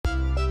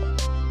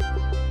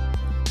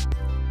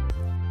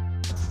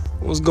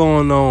What's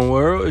going on,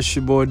 world? It's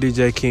your boy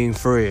DJ King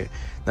Fred.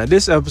 Now,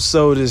 this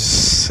episode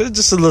is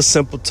just a little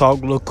simple talk,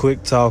 a little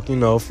quick talk,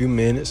 a few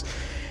minutes.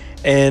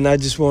 And I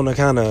just want to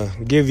kind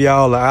of give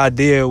y'all an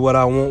idea of what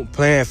I want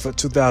planned for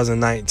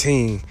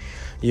 2019.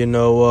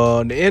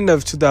 The end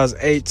of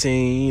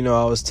 2018,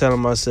 I was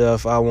telling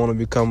myself I want to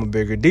become a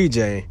bigger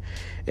DJ.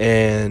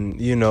 And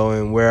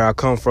where I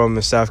come from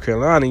in South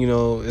Carolina,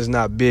 it's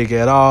not big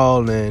at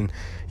all. And,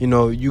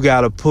 you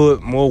got to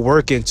put more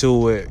work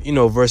into it,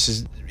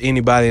 versus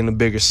anybody in a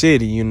bigger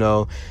city, And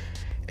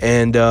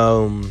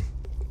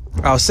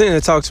I was sitting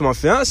there talking to my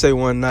fiance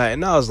one night,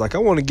 and I was like, I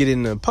want to get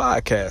into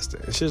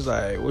podcasting. And she was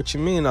like, what you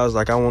mean? I was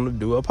like, I want to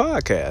do a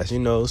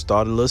podcast,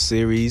 start a little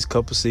series,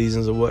 couple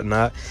seasons or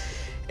whatnot.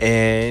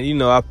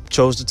 And, I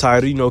chose the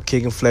title,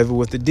 Kicking Flavor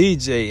with the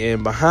DJ.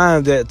 And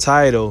behind that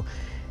title,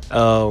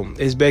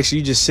 it's basically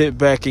you just sit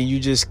back and you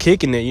just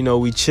kicking it.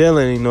 We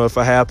chilling. If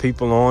I have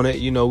people on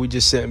it, we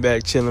just sitting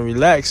back, chilling,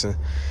 relaxing.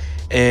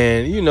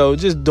 And,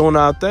 just doing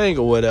our thing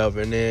or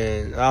whatever. And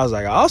then I was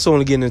like, I also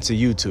want to get into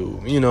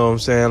YouTube. You know what I'm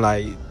saying?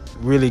 Like,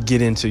 really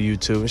get into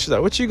YouTube. And she's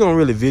like, what you going to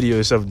really video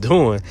yourself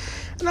doing?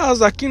 And I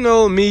was like,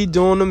 me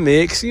doing the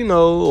mix,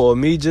 or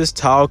me just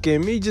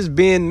talking, me just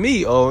being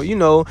me, or,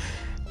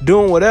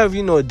 doing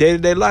whatever,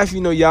 day-to-day life,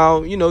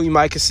 y'all, you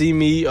might can see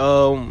me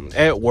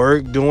at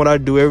work, doing what I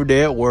do every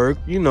day at work,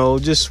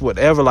 just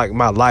whatever, like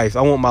my life.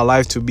 I want my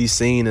life to be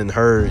seen and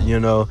heard,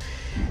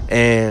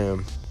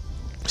 and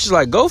she's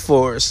like, go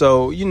for it.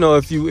 So,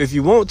 if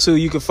you want to,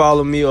 you can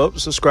follow me up,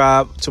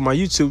 subscribe to my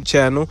YouTube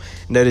channel,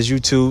 and that is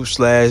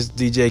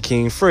YouTube/DJ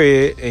King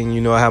Fred,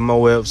 and, I have my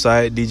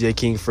website,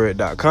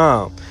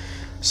 djkingfred.com.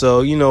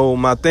 So,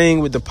 my thing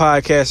with the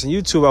podcast and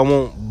YouTube, I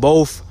want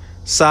both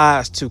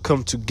sides to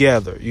come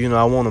together.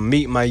 I want to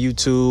meet my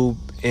YouTube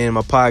and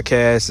my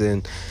podcast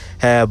and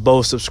have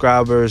both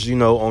subscribers,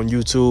 on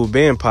YouTube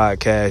and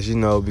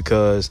podcast,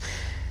 because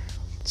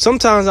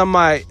sometimes I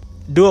might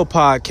do a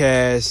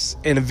podcast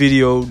and a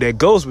video that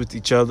goes with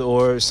each other,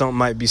 or something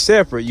might be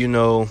separate.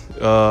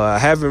 I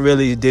haven't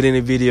really did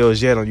any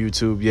videos yet on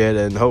YouTube yet,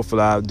 and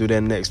hopefully I'll do that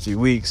in the next few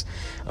weeks.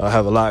 I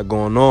have a lot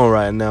going on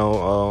right now.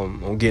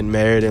 I'm getting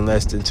married in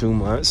less than 2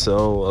 months,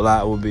 so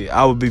I would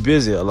be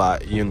busy a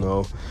lot,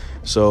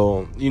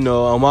 So,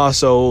 I'm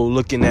also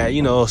looking at,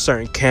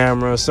 certain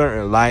cameras,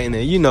 certain lighting,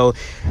 and, I'm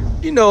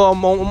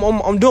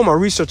doing my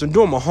research. I'm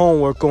doing my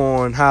homework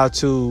on how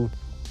to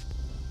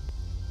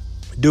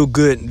do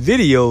good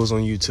videos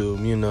on YouTube,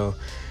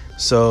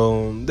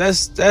 So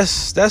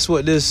that's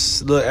what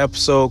this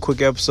little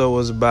quick episode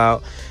was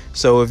about.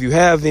 So if you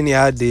have any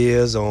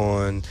ideas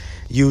on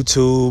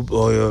YouTube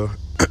or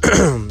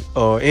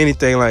or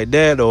anything like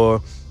that,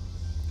 or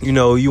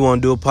you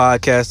want to do a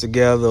podcast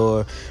together,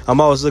 or I'm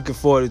always looking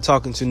forward to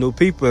talking to new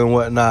people and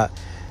whatnot.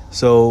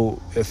 So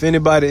if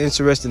anybody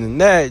interested in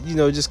that,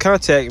 just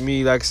contact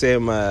me. Like I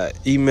said, my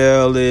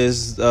email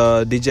is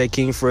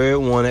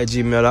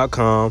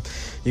djkingfred1@gmail.com.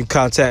 You can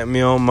contact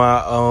me on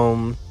my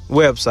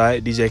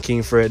website,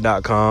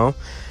 djkingfred.com,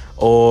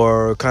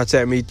 or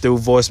contact me through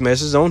voice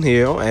messages on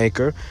here on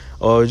Anchor,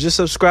 or just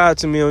subscribe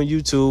to me on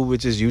YouTube,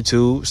 which is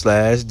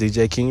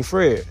YouTube/DJ King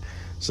Fred.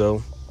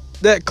 So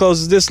that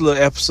closes this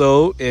little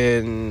episode,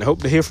 and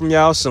hope to hear from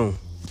y'all soon.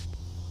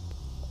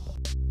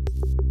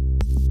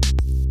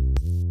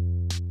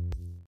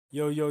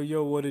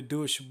 Yo, what it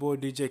do? It's your boy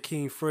DJ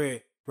King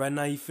Fred. Right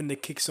now you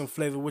finna kick some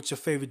flavor with your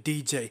favorite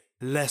DJ.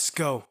 Let's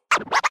go.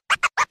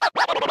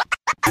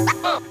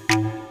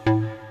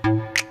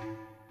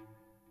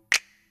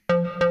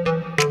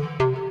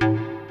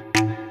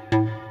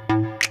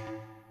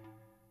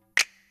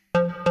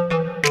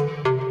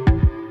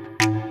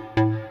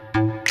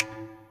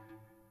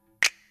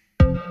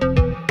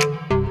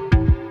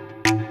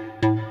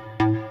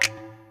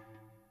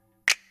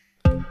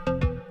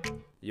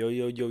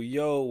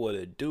 Yo, what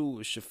it do?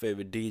 It's your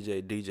favorite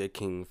DJ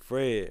King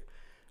Fred.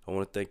 I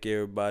want to thank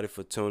everybody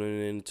for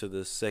tuning in to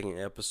the second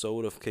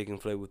episode of Kicking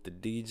Flavor with the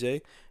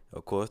DJ.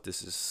 Of course,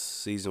 this is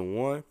season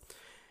 1.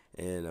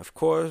 And of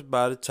course,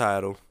 by the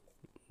title,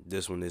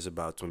 this one is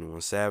about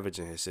 21 Savage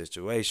and his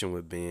situation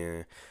with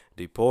being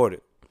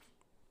deported.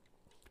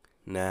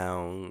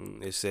 Now,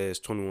 it says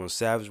 21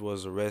 Savage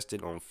was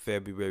arrested on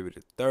February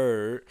the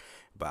 3rd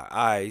by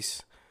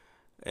ICE.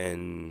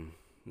 And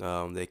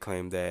they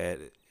claim that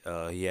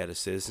he had a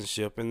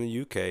citizenship in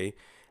the UK,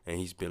 and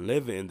he's been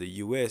living in the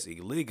US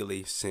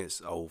illegally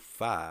since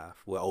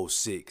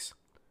 06.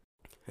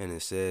 And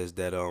it says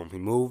that he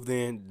moved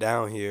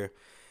down here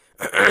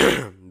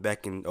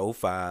back in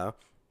 05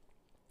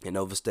 and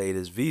overstayed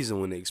his visa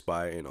when it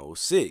expired in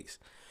 06.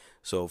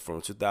 So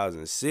from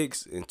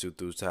 2006 into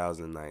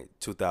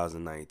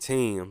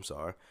 2019,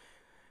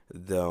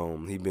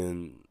 he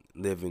been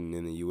living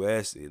in the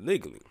US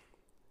illegally.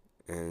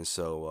 And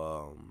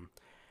so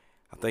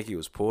I think he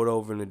was pulled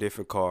over in a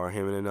different car,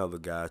 him and another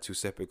guy, 2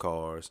 separate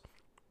cars.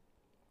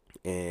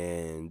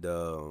 And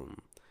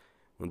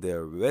when they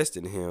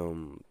arrested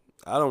him,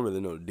 I don't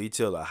really know the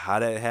detail of how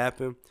that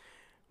happened,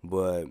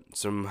 but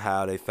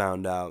somehow they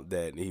found out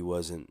that he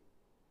wasn't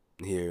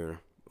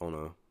here on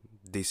a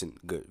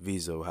decent, good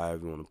visa, or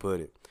however you want to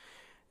put it.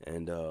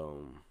 And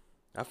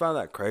I found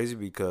that crazy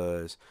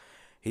because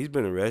he's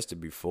been arrested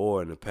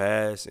before in the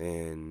past,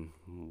 and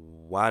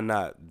why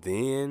not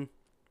then?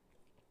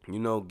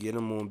 Get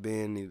him on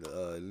being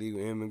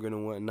illegal immigrant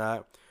and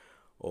whatnot,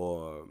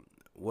 or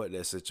what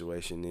that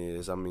situation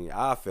is. I mean,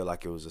 I feel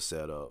like it was a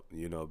setup,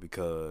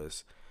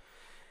 because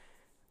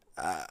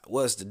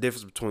what's the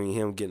difference between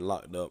him getting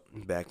locked up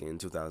back in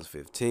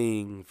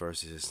 2015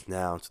 versus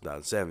now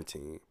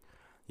 2017?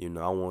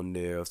 I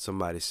wonder if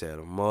somebody set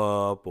him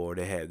up or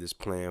they had this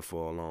plan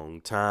for a long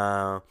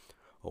time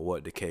or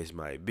what the case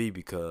might be,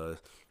 because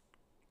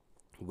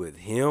with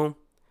him,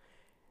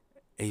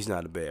 he's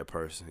not a bad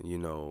person.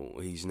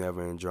 He's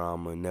never in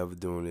drama, never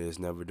doing this,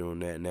 never doing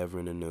that, never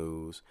in the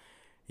news,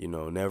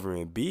 never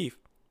in beef.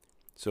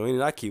 So any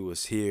like he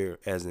was here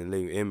as an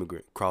illegal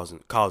immigrant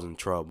causing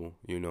trouble,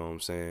 you know what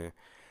I'm saying?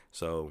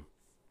 So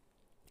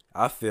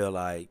I feel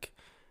like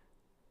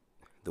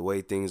the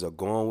way things are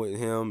going with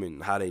him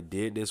and how they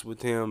did this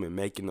with him and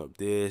making up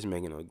this,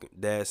 making up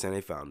that, saying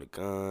they found the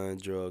gun,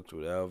 drugs,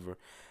 whatever.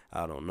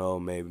 I don't know,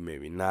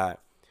 maybe not.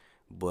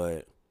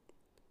 But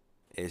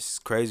it's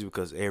crazy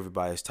because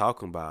everybody's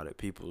talking about it.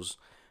 People's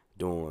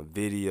doing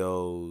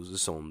videos,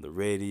 it's on the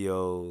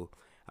radio.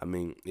 I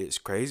mean, it's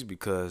crazy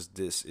because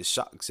it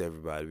shocks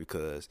everybody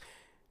because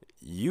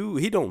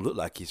he don't look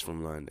like he's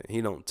from London.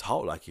 He don't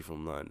talk like he's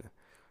from London.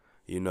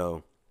 He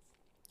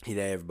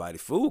had everybody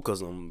fooled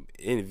because on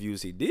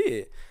interviews he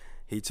did,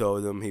 he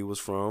told them he was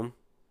from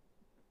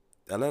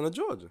Atlanta,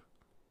 Georgia,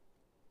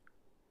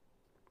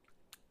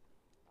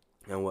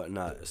 and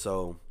whatnot.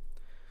 So,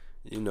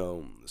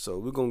 so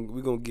we're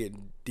gonna get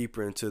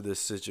deeper into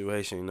this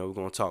situation. We're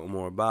gonna talk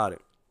more about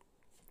it,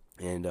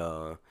 and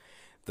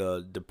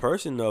the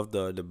person of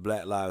the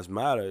Black Lives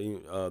Matter,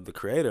 the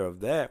creator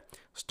of that,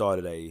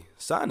 started a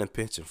signing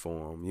petition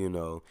for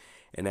him,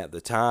 and at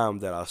the time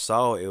that I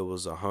saw it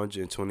was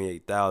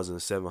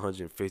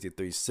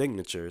 128,753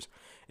 signatures,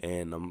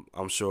 and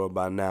I'm sure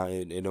by now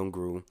it done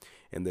grew,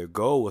 and their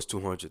goal was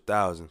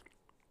 200,000.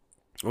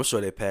 I'm sure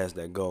they passed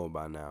that goal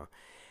by now.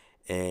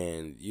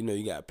 And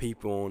you got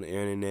people on the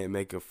internet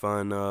making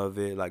fun of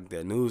it, like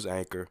that news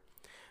anchor.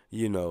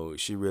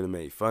 She really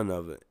made fun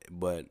of it,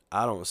 but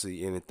I don't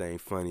see anything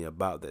funny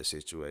about that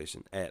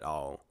situation at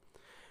all,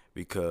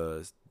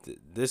 because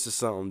this is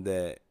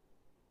something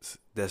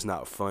that's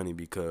not funny,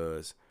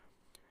 because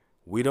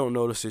we don't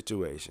know the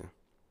situation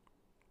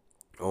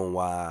on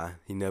why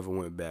he never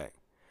went back.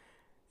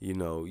 He had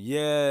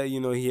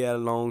a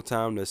long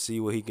time to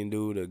see what he can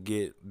do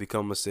to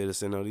become a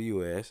citizen of the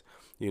U.S.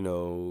 I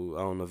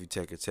don't know if you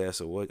take a test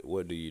or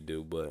what do you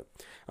do, but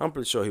I'm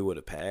pretty sure he would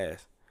have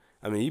passed.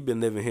 I mean, you've been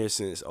living here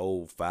since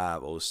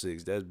 05,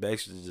 06. That's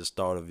basically the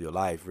start of your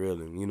life,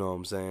 really. You know what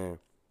I'm saying?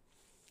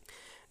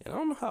 And I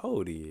don't know how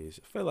old he is.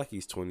 I feel like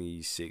he's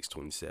 26,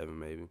 27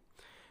 maybe.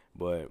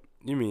 But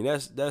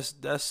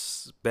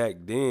that's back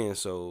then,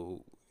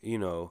 so we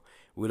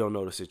don't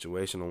know the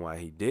situation on why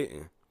he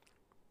didn't.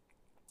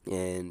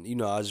 And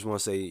I just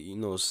want to say,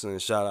 send a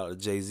shout out to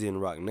Jay-Z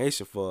and Rock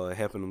Nation for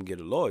helping him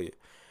get a lawyer.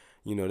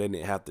 They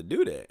didn't have to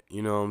do that.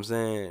 You know what I'm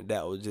saying?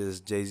 That was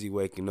just Jay-Z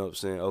waking up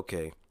saying,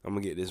 okay, I'm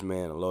going to get this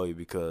man a lawyer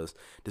because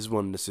this is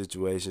one of the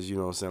situations, you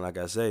know what I'm saying? Like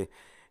I say,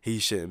 he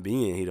shouldn't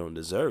be in. He don't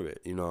deserve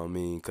it. You know what I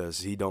mean? Because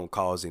he don't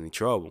cause any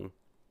trouble.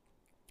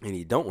 And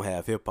he don't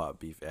have hip-hop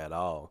beef at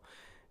all.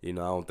 I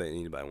don't think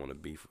anybody want to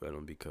beef with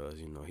him because,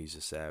 he's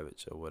a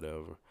savage or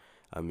whatever.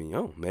 I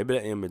mean, maybe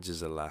that image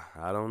is a lie.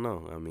 I don't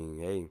know. I mean,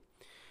 hey.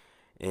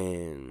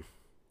 And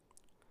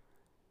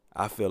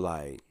I feel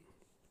like,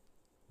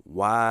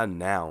 why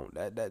now?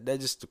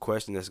 That's just the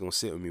question that's going to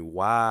sit with me.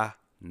 Why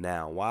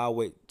now? Why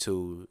wait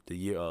till the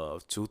year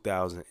of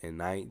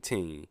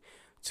 2019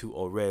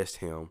 to arrest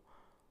him,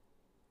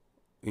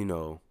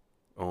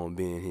 on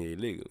being here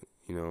illegally?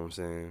 You know what I'm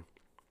saying?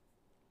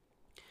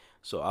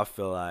 So I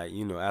feel like,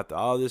 after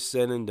all this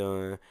said and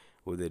done,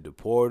 will they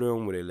deport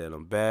him? Will they let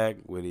him back?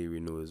 Will he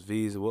renew his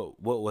visa?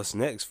 What's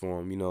next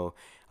for him?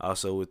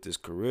 Also with this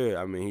career,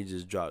 I mean, he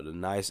just dropped a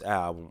nice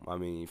album. I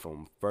mean,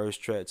 from first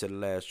track to the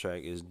last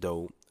track is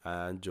dope.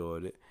 I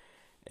enjoyed it.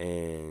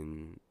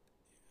 And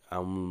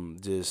I'm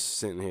just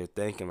sitting here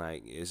thinking,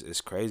 like, it's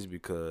crazy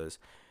because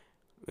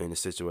in the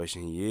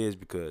situation he is,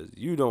 because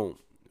you don't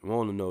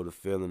want to know the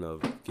feeling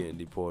of getting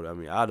deported. I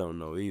mean, I don't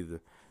know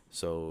either.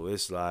 So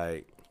it's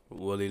like,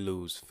 will he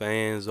lose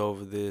fans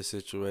over this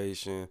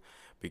situation?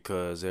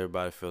 Because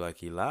everybody feel like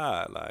he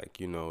lied. Like,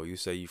 you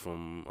say you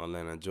from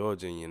Atlanta,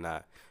 Georgia, and you're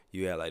not.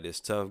 You act like this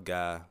tough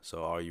guy,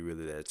 so are you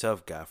really that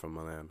tough guy from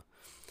Atlanta?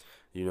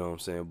 You know what I'm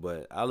saying?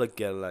 But I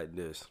look at it like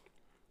this.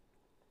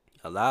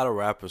 A lot of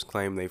rappers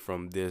claim they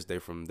from this, they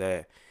from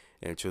that,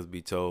 and truth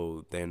be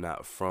told, they're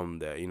not from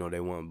that. They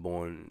weren't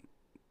born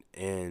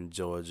in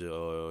Georgia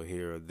or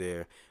here or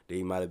there.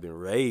 They might have been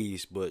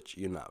raised, but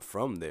you're not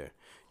from there.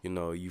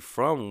 You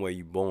from where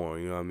you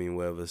born,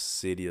 whatever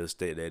city or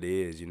state that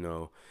is,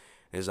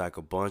 There's like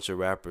a bunch of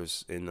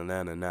rappers in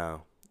Atlanta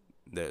now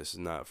that's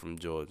not from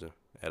Georgia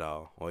at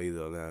all, or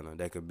either Atlanta.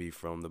 That could be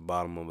from the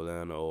bottom of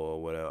Atlanta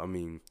or whatever. I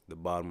mean, the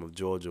bottom of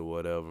Georgia or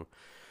whatever.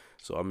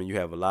 So I mean, you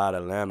have a lot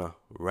of Atlanta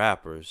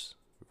rappers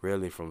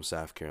really from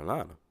South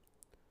Carolina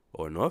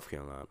or North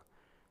Carolina,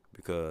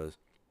 because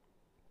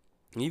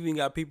you even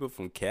got people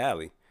from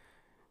Cali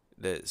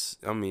that's,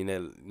 I mean,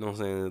 that, you know what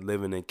I'm saying,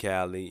 living in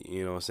Cali,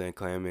 you know what I'm saying,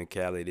 claiming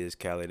Cali this,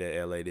 Cali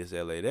that, LA this,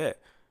 LA that,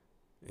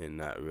 and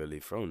not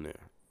really from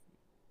there.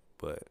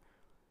 But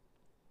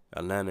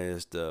Atlanta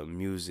is the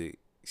music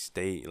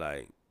state,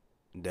 like,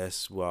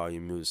 that's where all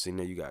your music. See,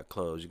 now you got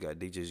clubs, you got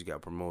DJs, you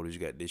got promoters, you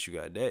got this, you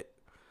got that.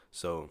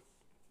 So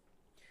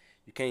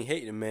you can't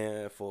hate the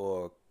man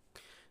for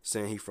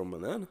saying he from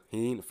Atlanta.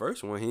 He ain't the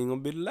first one. He ain't gonna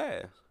be the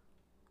last.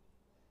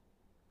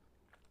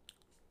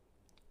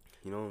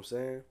 You know what I'm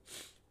saying?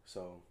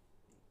 So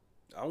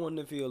I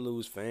wonder if he'll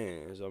lose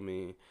fans. I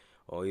mean,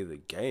 or either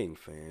gang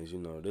fans. You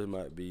know, this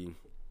might be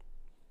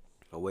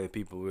a way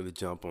people really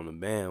jump on the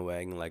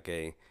bandwagon. Like,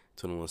 hey,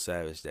 21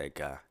 Savage, that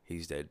guy.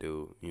 He's that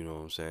dude. You know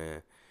what I'm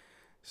saying?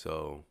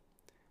 So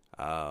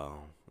I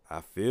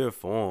fear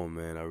for him,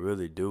 man. I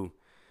really do.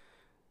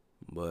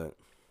 But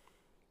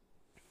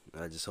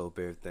I just hope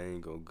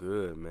everything go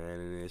good, man.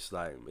 And it's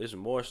like, it's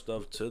more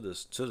stuff to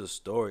the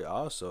story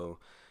also.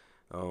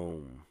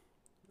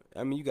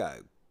 I mean, you got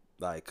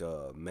like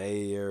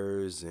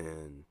mayors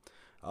and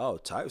all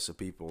types of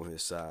people on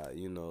his side,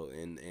 you know,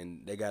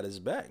 and they got his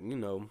back, you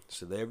know,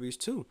 celebrities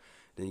too.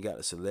 Then you got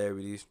the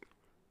celebrities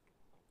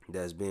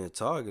that's being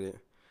targeted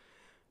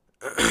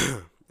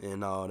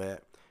and all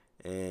that.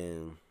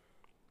 And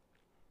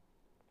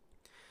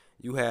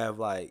you have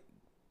like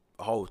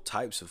whole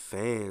types of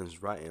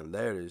fans writing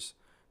letters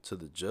to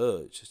the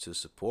judge to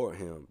support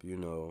him, you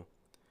know.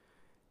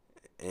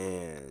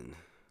 And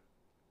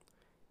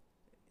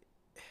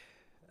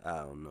I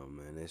don't know,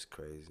 man, it's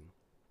crazy.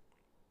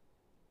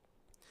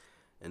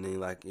 And then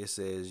like it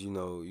says, you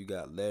know, you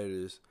got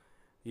letters,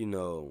 you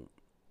know,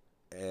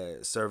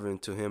 serving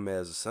to him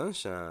as a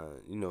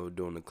sunshine, you know,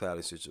 during the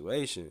cloudy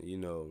situation, you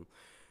know,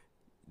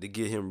 to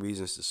give him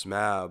reasons to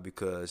smile,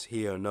 because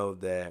he'll know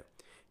that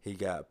he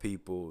got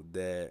people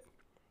that,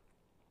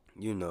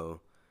 you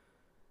know,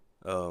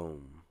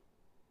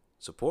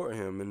 support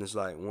him. And it's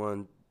like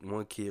one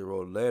kid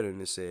wrote a letter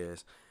and it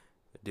says,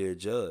 "Dear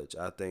Judge,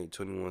 I think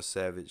 21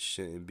 Savage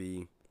shouldn't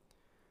be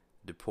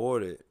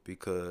deported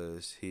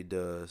because he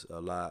does a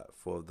lot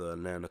for the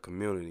Atlanta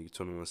community.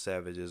 21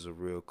 Savage is a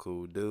real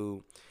cool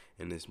dude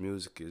and his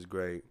music is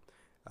great.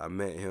 I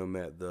met him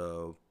at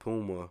the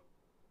Puma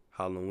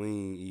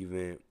Halloween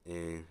event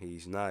and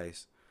he's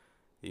nice."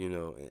 You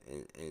know,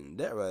 and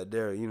that right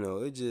there, you know,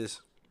 it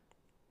just,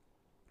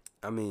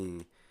 I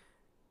mean,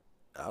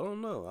 I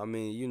don't know. I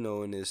mean, you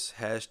know, in this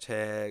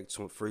hashtag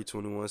Free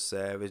 21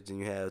 Savage, then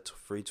you have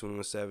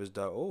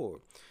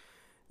free21savage.org.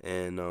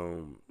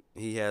 And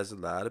he has a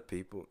lot of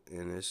people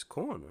in his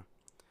corner.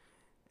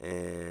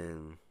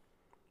 And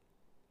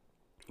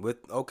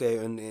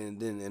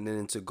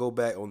then to go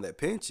back on that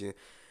pension,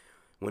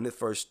 when it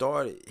first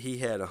started, he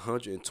had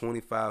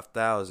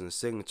 125,000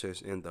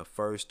 signatures in the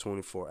first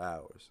 24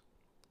 hours.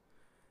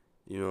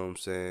 You know what I'm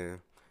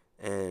saying?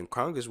 And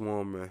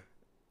Congresswoman,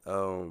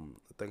 I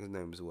think his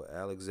name is what,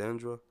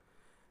 Alexandra.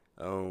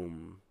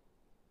 You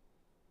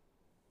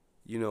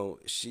know,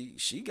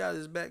 she got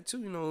his back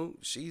too. You know,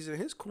 she's in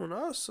his corner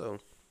also.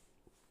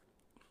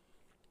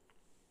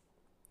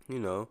 You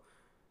know,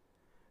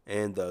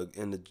 and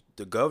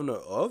the governor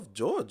of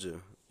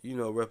Georgia, you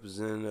know, the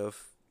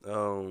representative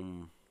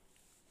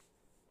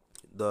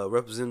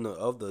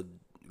of the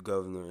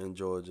governor in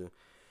Georgia,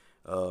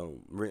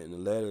 written a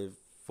letter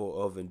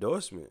of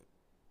endorsement,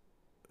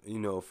 you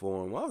know,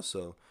 for him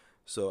also.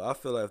 So I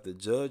feel like if the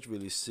judge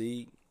really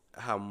see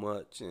how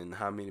much and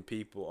how many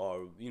people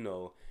are, you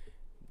know,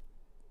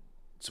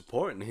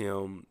 supporting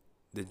him,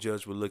 the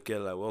judge would look at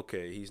it like, well,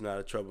 okay, he's not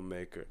a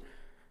troublemaker.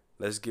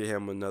 Let's give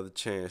him another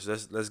chance.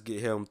 Let's get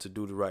him to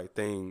do the right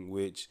thing,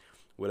 which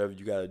whatever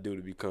you got to do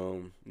to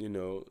become, you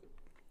know,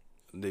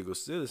 legal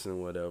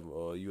citizen, whatever,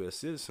 or U.S.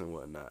 citizen,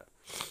 whatnot,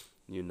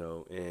 you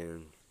know.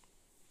 And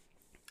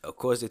of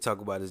course, they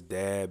talk about his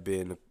dad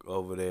being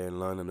over there in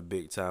London, a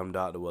big time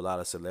doctor, where a lot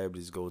of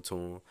celebrities go to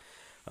him.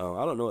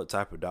 I don't know what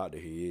type of doctor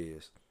he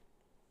is,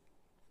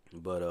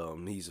 but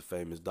he's a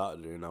famous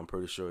doctor, and I'm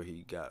pretty sure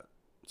he got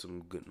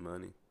some good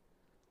money.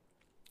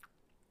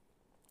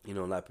 You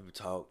know, a lot of people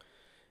talk,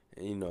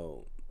 and, you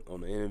know,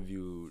 on the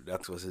interview,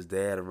 that's what's his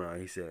dad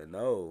around. He said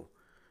no,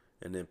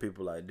 and then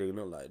people like digging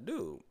up, like,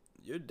 dude,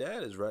 your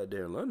dad is right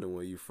there in London.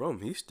 Where you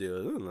from? He's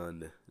still in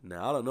London.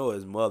 Now I don't know where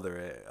his mother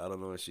at. I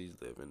don't know where she's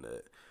living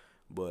at,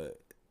 but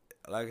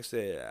like I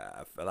said,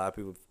 a lot of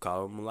people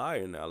call him a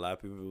liar now. A lot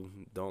of people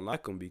don't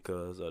like him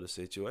because of the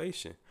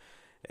situation,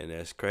 and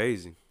that's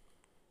crazy.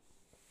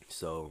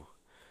 So,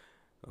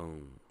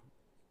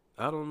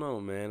 I don't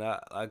know, man. I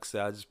like I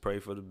said, I just pray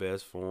for the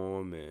best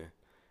for him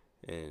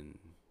and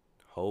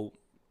hope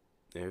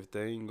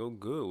everything go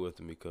good with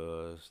him,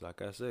 because,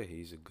 like I said,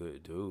 he's a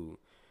good dude.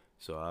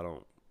 So I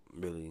don't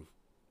really,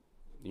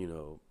 you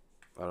know,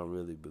 I don't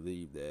really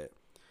believe that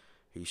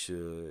he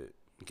should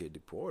get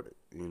deported.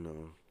 And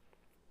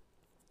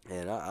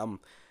I'm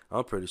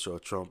pretty sure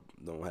Trump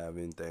don't have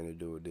anything to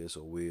do with this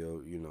or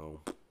will. You know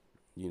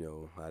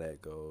how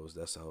that goes.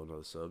 That's a whole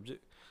nother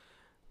subject.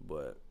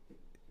 But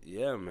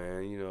yeah,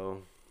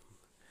 man.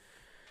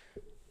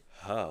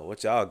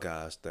 What y'all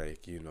guys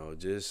think?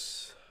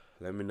 Just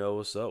let me know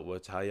what's up.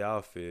 How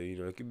y'all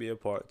feel? It could be a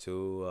part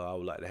two. I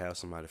would like to have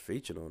somebody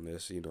featured on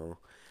this.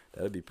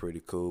 That'd be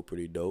pretty cool,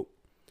 pretty dope.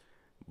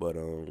 But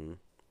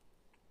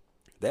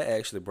that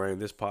actually brings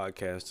this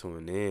podcast to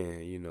an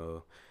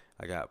end.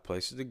 I got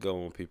places to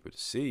go and people to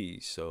see.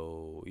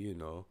 So,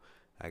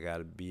 I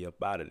gotta be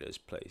up out of this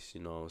place,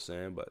 you know what I'm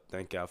saying? But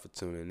thank y'all for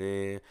tuning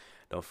in.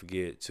 Don't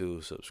forget to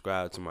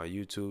subscribe to my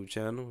YouTube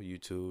channel,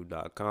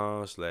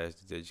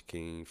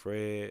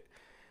 youtube.com/DJKingFred.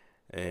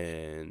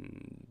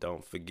 And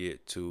don't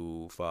forget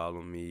to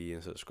follow me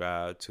and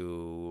subscribe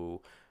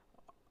to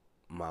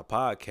my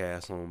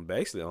podcast on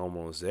basically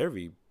almost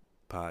every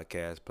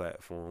podcast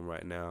platform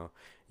right now.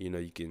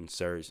 You can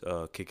search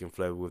Kicking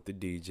Flavor with the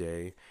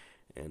DJ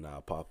and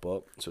I'll pop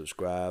up.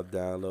 Subscribe,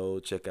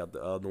 download, check out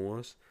the other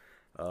ones.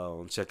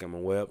 Check out my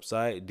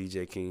website,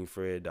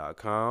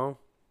 djkingfred.com,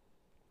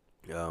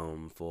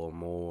 for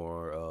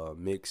more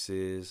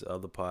mixes,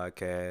 other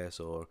podcasts,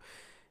 or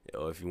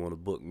if you want to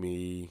book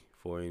me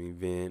for an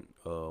event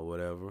or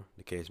whatever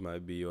the case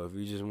might be, or if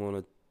you just want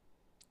to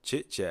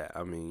chit chat.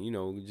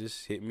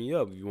 Just hit me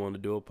up. If you want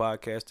to do a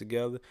podcast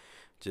together,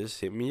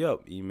 just hit me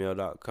up.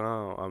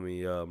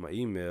 Email.com. My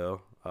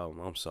email.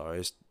 I'm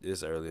sorry.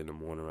 It's early in the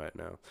morning right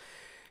now.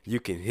 You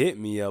can hit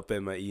me up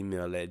at my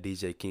email at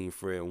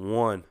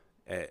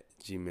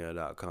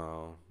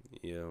djkingfred1@gmail.com.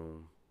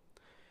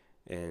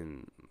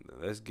 And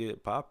let's get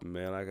it popping,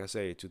 man. Like I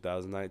say,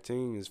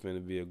 2019 is going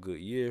to be a good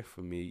year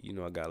for me.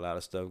 I got a lot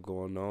of stuff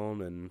going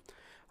on and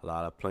a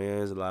lot of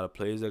plans, a lot of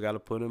plays I got to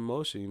put in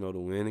motion, to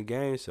win the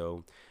game.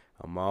 So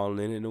I'm all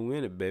in it to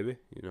win it, baby.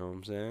 You know what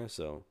I'm saying?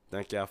 So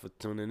thank y'all for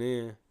tuning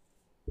in.